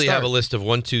actually start. have a list of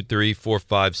 1, 2, 3, 4,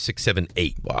 5, 6, 7,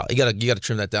 8. Wow, you gotta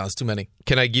trim that down. It's too many.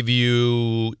 Can I give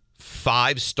you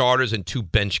 5 starters and 2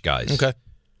 bench guys? Okay.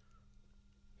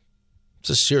 It's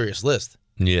a serious list.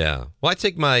 Yeah. Well, I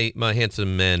take my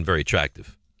handsome man very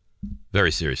attractive.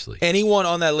 Very seriously. Anyone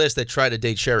on that list that tried to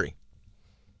date Sherry?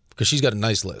 Because she's got a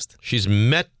nice list. She's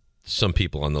met some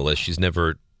people on the list. She's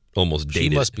never almost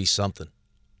dated. She must be something.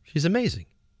 She's amazing.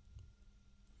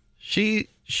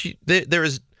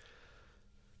 There's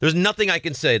nothing I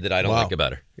can say that I don't like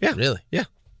about her. Yeah. Really? Yeah.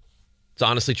 It's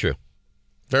honestly true.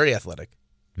 Very athletic.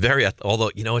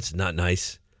 Although, it's not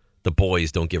nice. The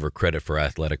boys don't give her credit for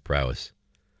athletic prowess.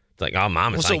 It's like, oh,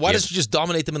 mom, so why doesn't she just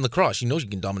dominate them in lacrosse? She knows you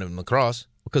can dominate them in lacrosse.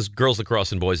 Because girls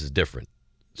lacrosse and boys is different.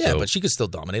 Yeah, but she could still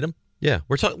dominate them. Yeah.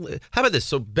 We're talking. How about this?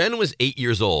 So Ben was 8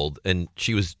 years old, and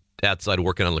she was outside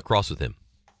working on lacrosse with him.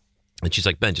 And she's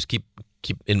like, Ben, just keep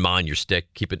in mind your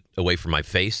stick. Keep it away from my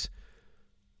face.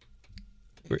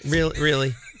 Really?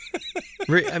 Really?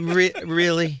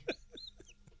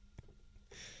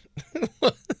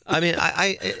 I mean,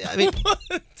 I mean,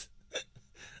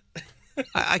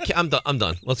 I'm done. I'm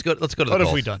done. Let's go to the What calls.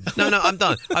 have we done? No, I'm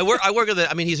done. I work with it.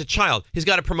 I mean, he's a child. He's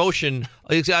got a promotion.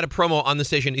 He's got a promo on the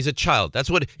station. He's a child. That's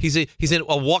what he's a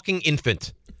walking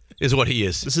infant, is what he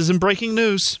is. This isn't breaking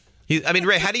news. I mean,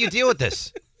 Ray, how do you deal with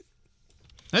this?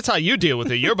 That's how you deal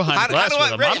with it. You're behind the glass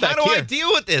with him. Ray, I'm back how do here. I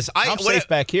deal with this? I'm safe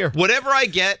back here. Whatever I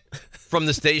get from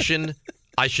the station,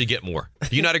 I should get more.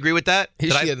 Do you not agree with that? He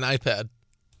should get an iPad.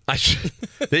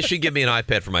 They should give me an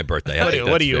iPad for my birthday.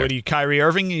 What are you, Kyrie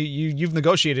Irving? You've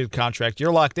negotiated a contract.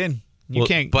 You're locked in. You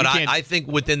can't. But you can't. I think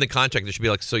within the contract there should be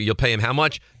like, so you'll pay him how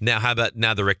much? Now how about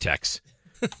the Rick tax?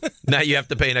 Now you have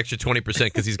to pay an extra 20%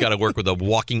 because he's got to work with a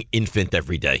walking infant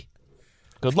every day.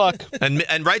 Good luck.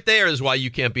 And right there is why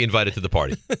you can't be invited to the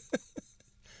party.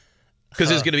 Because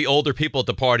there's going to be older people at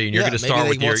the party, and you're going to start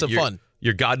with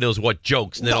your God knows what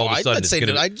jokes, and then all of a sudden it's going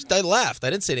to I laughed. I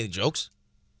didn't say any jokes.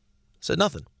 Said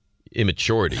nothing.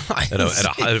 Immaturity at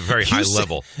a very high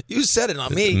level. You said it,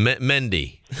 not me.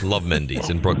 Mendy. Love Mendy's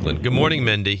in Brooklyn. Good morning,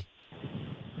 Mendy.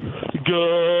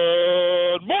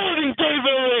 Good morning,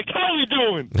 David. How you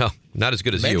doing? No, not as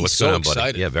good as you. What's going on,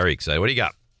 buddy? Yeah, very excited. What do you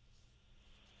got?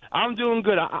 I'm doing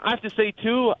good. I have to say,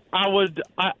 too, I would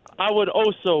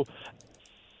also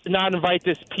not invite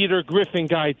this Peter Griffin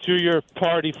guy to your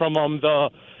party from the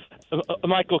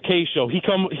Michael K show. He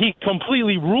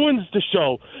completely ruins the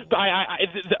show.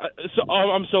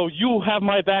 So you have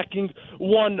my backing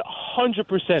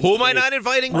 100%. Who am I not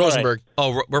inviting? Rosenberg.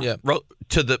 Oh,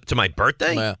 to my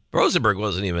birthday? Yeah. Rosenberg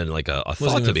wasn't even like a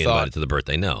thought to be invited to the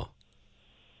birthday. No.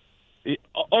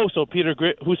 Oh, so Peter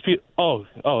who's Peter? Oh,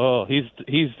 he's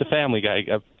the Family Guy.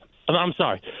 I'm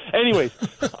sorry. Anyways,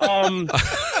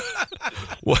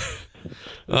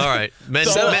 All right,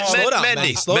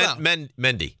 Mendy.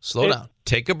 Slow down.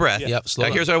 Take a breath. Yep, slow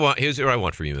down. Here's what I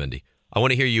want from you, Mendy. I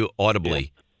want to hear you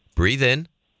audibly breathe in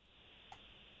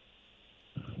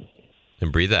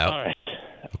and breathe out. All right.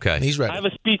 Okay. He's ready. I have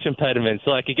a speech impediment,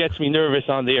 so it gets me nervous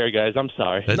on the air, guys. I'm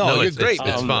sorry. No, you're great.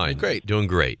 It's fine. You're great. Doing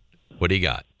great. What do you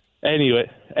got? Anyway,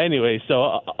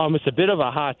 so it's a bit of a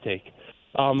hot take.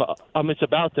 It's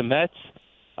about the Mets.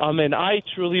 And I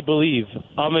truly believe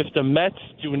if the Mets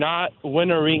do not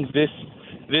win a ring this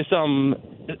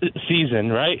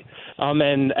season, right?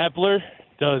 And Epler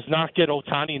does not get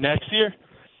Ohtani next year,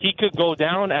 he could go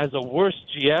down as a worse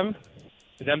GM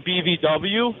than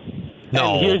BVW.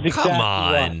 No, come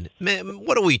on. Man,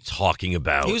 what are we talking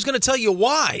about? He was going to tell you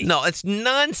why. No, it's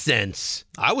nonsense.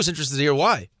 I was interested to hear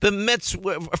why. The Mets,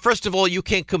 first of all, you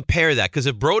can't compare that because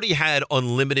if Brody had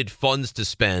unlimited funds to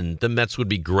spend, the Mets would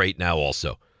be great now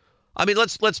also. I mean,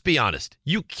 let's be honest.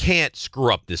 You can't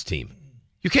screw up this team.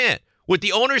 You can't. With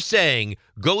the owner saying,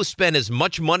 go spend as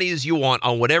much money as you want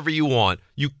on whatever you want,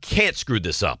 you can't screw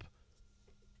this up.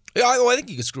 Yeah, I think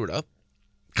you can screw it up.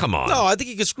 Come on. No, I think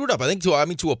you can screw it up. I think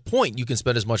to a point you can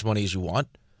spend as much money as you want.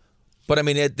 But, I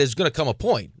mean, there's going to come a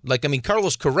point. Like, I mean,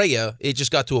 Carlos Correa, it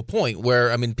just got to a point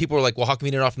where, I mean, people are like, well, how come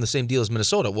he didn't offer him the same deal as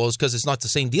Minnesota? Well, it's because it's not the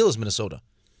same deal as Minnesota.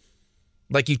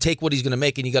 Like, you take what he's going to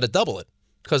make and you got to double it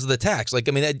because of the tax. Like,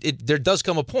 I mean, there does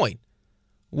come a point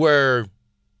where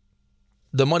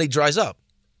the money dries up.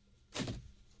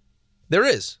 There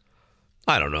is.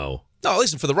 I don't know. No,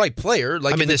 listen, for the right player.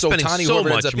 Like, I mean, they're spending Ohtani, so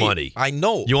much money. I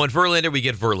know. You want Verlander, we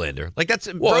get Verlander. Like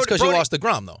that's well, it's because you lost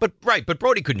DeGrom, though. But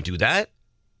Brody couldn't do that.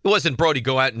 It wasn't Brody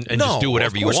go out and just do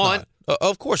whatever you want.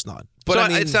 Of course not. But so I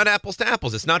mean, it's not apples to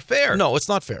apples. It's not fair. No, it's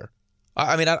not fair.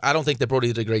 I mean, I don't think that Brody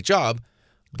did a great job,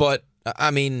 but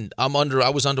I mean, I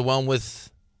was underwhelmed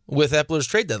with Epler's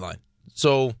trade deadline.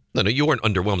 So no, you weren't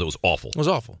underwhelmed. It was awful. It was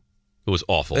awful. It was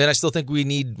awful. And I still think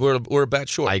we're a bat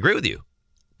short. I agree with you.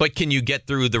 But can you get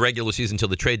through the regular season till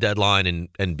the trade deadline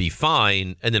and be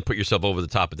fine and then put yourself over the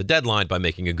top at the deadline by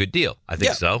making a good deal? I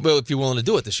think so. Well, if you're willing to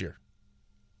do it this year.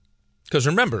 Because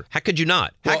remember. How could you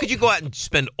not? How could you go out and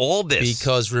spend all this?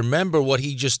 Because remember what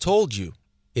he just told you.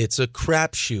 It's a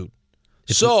crapshoot.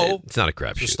 It's not a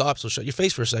crapshoot. So shut your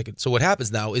face for a second. So what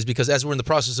happens now is because as we're in the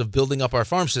process of building up our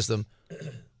farm system,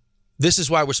 this is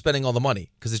why we're spending all the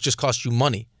money. Because it just costs you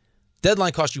money.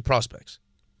 Deadline costs you prospects.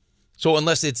 So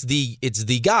unless it's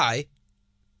the guy,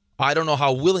 I don't know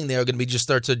how willing they are going to be to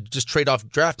start to just trade off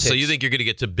draft picks. So you think you're going to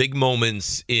get to big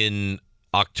moments in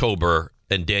October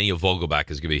and Daniel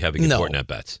Vogelbach is going to be having important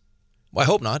at-bats? I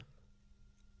hope not.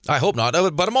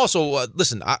 But I'm also,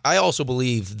 listen, I also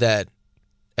believe that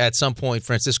at some point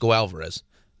Francisco Alvarez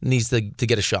needs to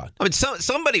get a shot. I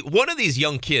mean, one of these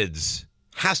young kids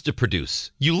has to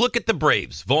produce. You look at the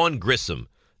Braves, Vaughn Grissom,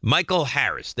 Michael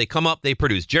Harris. They come up, they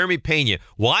produce. Jeremy Pena.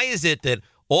 Why is it that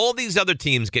All these other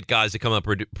teams get guys that come up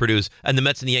produce, and the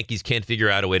Mets and the Yankees can't figure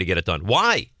out a way to get it done.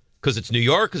 Why? Because it's New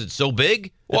York? Because it's so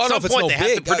big? Well, At I don't know some if it's point, no they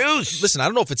have big. to produce. Listen, I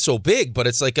don't know if it's so big, but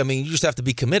it's like, I mean, you just have to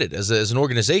be committed as an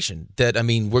organization. That, I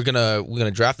mean, we're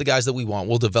gonna draft the guys that we want.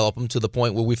 We'll develop them to the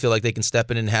point where we feel like they can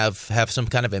step in and have some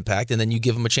kind of impact, and then you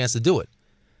give them a chance to do it.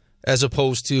 As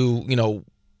opposed to,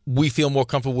 we feel more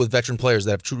comfortable with veteran players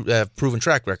that have proven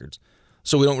track records,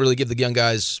 so we don't really give the young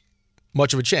guys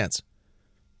much of a chance.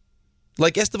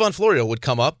 Like Estevan Florial would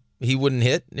come up, he wouldn't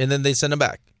hit, and then they'd send him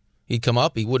back. He'd come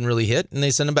up, he wouldn't really hit, and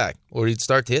they send him back. Or he'd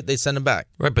start to hit, they'd send him back.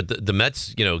 Right, but the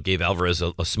Mets, gave Alvarez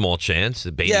a small chance.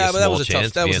 Beatty yeah, a but that small was a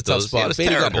chance. tough spot. It was Beatty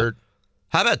terrible. got hurt.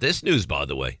 How about this news, by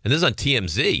the way? And this is on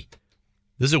TMZ.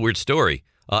 This is a weird story.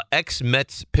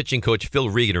 Ex-Mets pitching coach Phil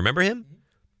Regan, remember him?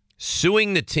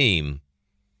 Suing the team,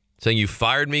 saying, "You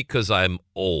fired me because I'm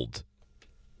old."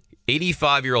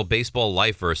 85-year-old baseball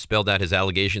lifer spelled out his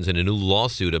allegations in a new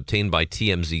lawsuit obtained by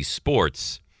TMZ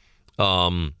Sports,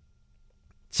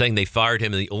 saying they fired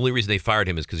him, and the only reason they fired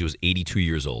him is because he was 82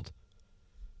 years old.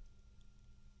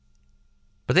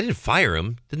 But they didn't fire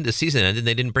him. Didn't the season ended, and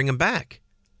they didn't bring him back.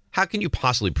 How can you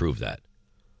possibly prove that?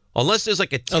 Unless there's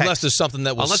like a text. Unless there's something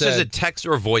that was Unless said. there's a text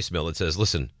or a voicemail that says,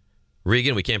 "Listen,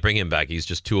 Regan, we can't bring him back. He's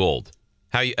just too old."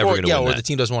 How are you ever going to win or that? the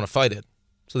team doesn't want to fight it,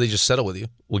 so they just settle with you.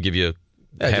 We'll give you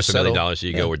just $500,000 so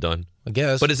you settle. go, Yeah. we're done. I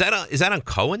guess. But is that on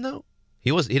Cohen, though?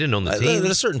 He didn't own the team. At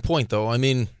a certain point, though, I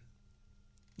mean,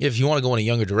 if you want to go in a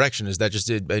younger direction, is that just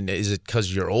it? Is it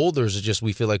because you're old, or is it just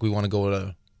we feel like we want to go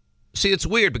to? See, it's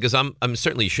weird because I'm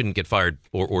certainly you shouldn't get fired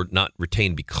or not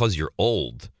retained because you're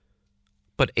old.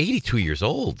 But 82 years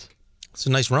old. It's a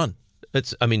nice run. Do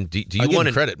I'll you give want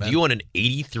him credit, man. Do you want an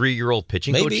 83-year-old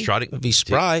pitching Maybe coach trotting? if he's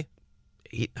spry.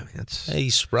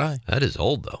 He's spry. That is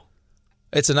old, though.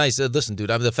 It's a nice listen,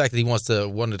 dude. I mean, the fact that he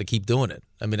wanted to keep doing it.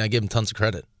 I mean, I give him tons of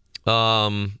credit.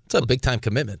 It's a big time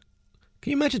commitment.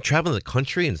 Can you imagine traveling the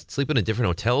country and sleeping in different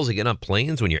hotels and getting on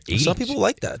planes when you're 80? Some people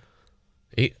like that.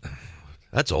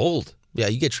 That's old. Yeah,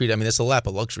 you get treated. I mean, it's a lap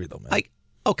of luxury, though, man. I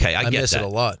get miss that it a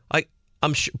lot.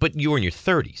 I'm sure, but you were in your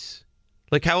 30s.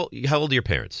 Like how old are your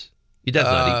parents? Your dad's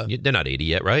not 80. They're not 80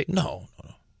 yet, right? No.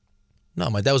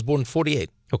 My dad was born in 48.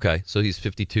 Okay, so he's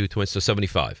 52, so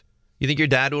 75. You think your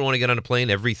dad would want to get on a plane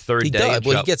every third day? Does.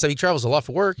 Well, he travels a lot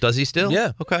for work. Does he still?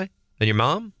 Yeah. Okay. And your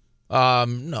mom?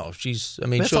 No, she's. I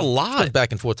mean, That's a lot. She goes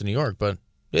back and forth to New York, but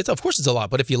of course it's a lot.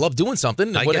 But if you love doing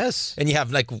something, I guess, and you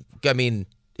have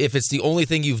if it's the only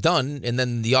thing you've done, and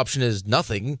then the option is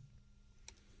nothing.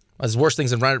 There's worse things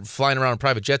than flying around in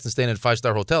private jets and staying in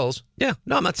 5-star hotels. Yeah,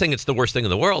 no, I'm not saying it's the worst thing in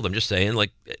the world. I'm just saying,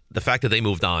 like, the fact that they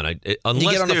moved on. Unless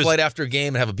you get on a flight after a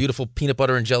game and have a beautiful peanut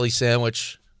butter and jelly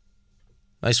sandwich,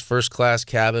 nice first-class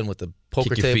cabin with the poker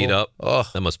kick your table. feet up. Oh,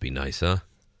 that must be nice, huh?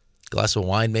 Glass of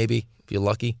wine, maybe, if you're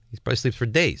lucky. He probably sleeps for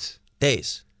days.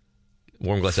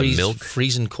 Warm glass of milk.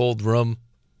 Freezing cold room.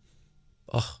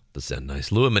 Oh, that sounds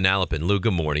nice. Lou and Manalapan. Lou,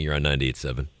 good morning. You're on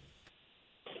 98.7.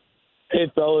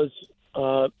 Hey, fellas.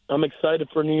 I'm excited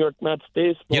for New York Mets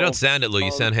baseball. You don't sound it, Lou.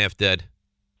 You sound half dead.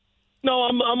 No,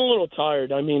 I'm a little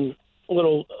tired. I mean, a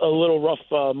little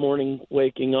rough morning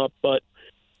waking up, but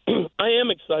I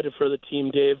am excited for the team,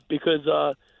 Dave, because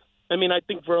I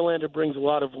think Verlander brings a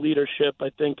lot of leadership. I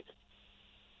think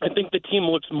the team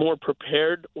looks more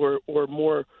prepared or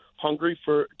more hungry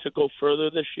to go further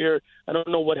this year. I don't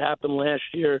know what happened last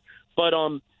year, but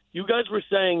you guys were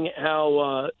saying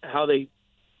how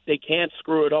they can't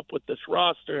screw it up with this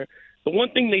roster. The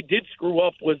one thing they did screw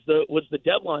up was the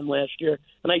deadline last year,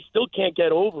 and I still can't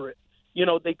get over it. You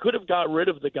know, they could have got rid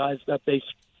of the guys that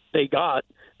they got.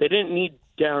 They didn't need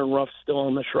Darren Ruff still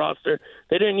on this roster.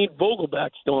 They didn't need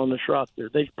Vogelback still on this roster.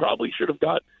 They probably should have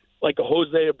got like a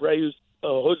Jose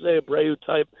Abreu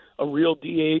type, a real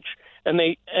DH, and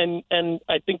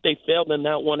I think they failed in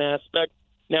that one aspect.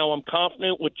 Now I'm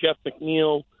confident with Jeff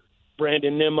McNeil,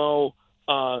 Brandon Nimmo.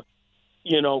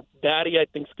 Batty, I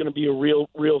think, is going to be a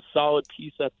real solid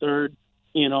piece at third,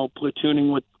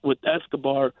 platooning with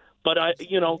Escobar. But I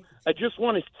just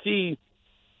want to see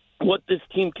what this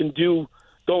team can do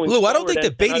going forward. Lou, I don't think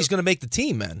that Beatty's going to make the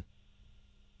team, man.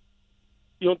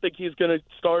 You don't think he's going to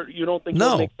start? You don't think No.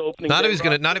 he'll make the opening? Not day if he's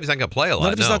not going to play a lot.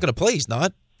 Not if he's not going to play. He's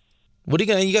not. What are you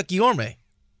going to? You got Guillorme.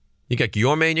 You got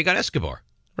Guillorme and you got Escobar.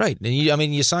 Right,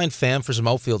 and you signed Pham for some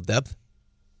outfield depth.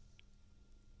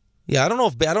 Yeah, I don't know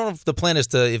if the plan is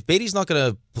if Beatty's not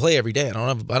going to play every day. I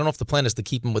don't know if the plan is to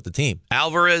keep him with the team.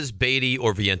 Alvarez, Beatty,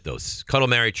 or Vientos. Cuddle,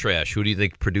 marry, trash. Who do you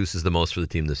think produces the most for the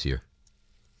team this year?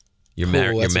 You're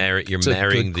marrying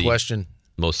the question.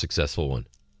 Most successful one.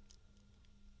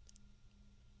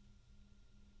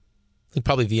 I think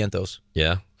probably Vientos.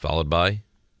 Yeah, followed by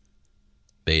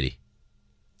Beatty.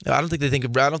 I don't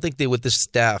think they with this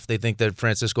staff they think that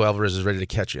Francisco Alvarez is ready to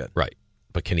catch yet. Right,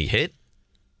 but can he hit?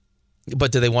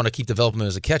 But do they want to keep developing him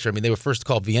as a catcher? I mean, they were first to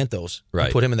call Vientos,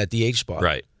 right? Put him in that DH spot,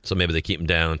 right? So maybe they keep him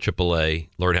down, AAA,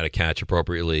 learn how to catch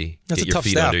appropriately. That's get a your tough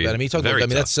feet staff. under you. I mean,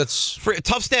 that's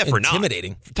tough staff or not.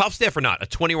 Intimidating. Tough staff or not. A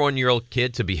 21-year-old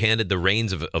kid to be handed the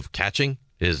reins of catching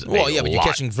is but you're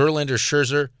catching Verlander,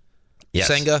 Scherzer,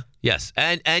 Senga. Yes,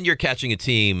 and you're catching a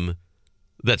team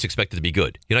that's expected to be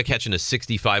good. You're not catching a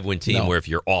 65-win team where if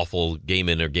you're awful game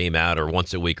in or game out or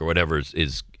once a week or whatever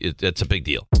it's a big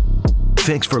deal.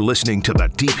 Thanks for listening to the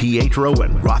DiPietro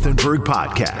and Rothenberg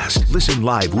podcast. Listen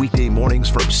live weekday mornings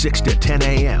from 6 to 10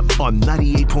 a.m. on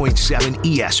 98.7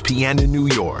 ESPN in New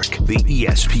York, the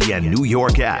ESPN New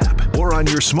York app, or on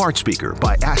your smart speaker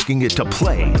by asking it to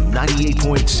play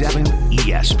 98.7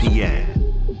 ESPN.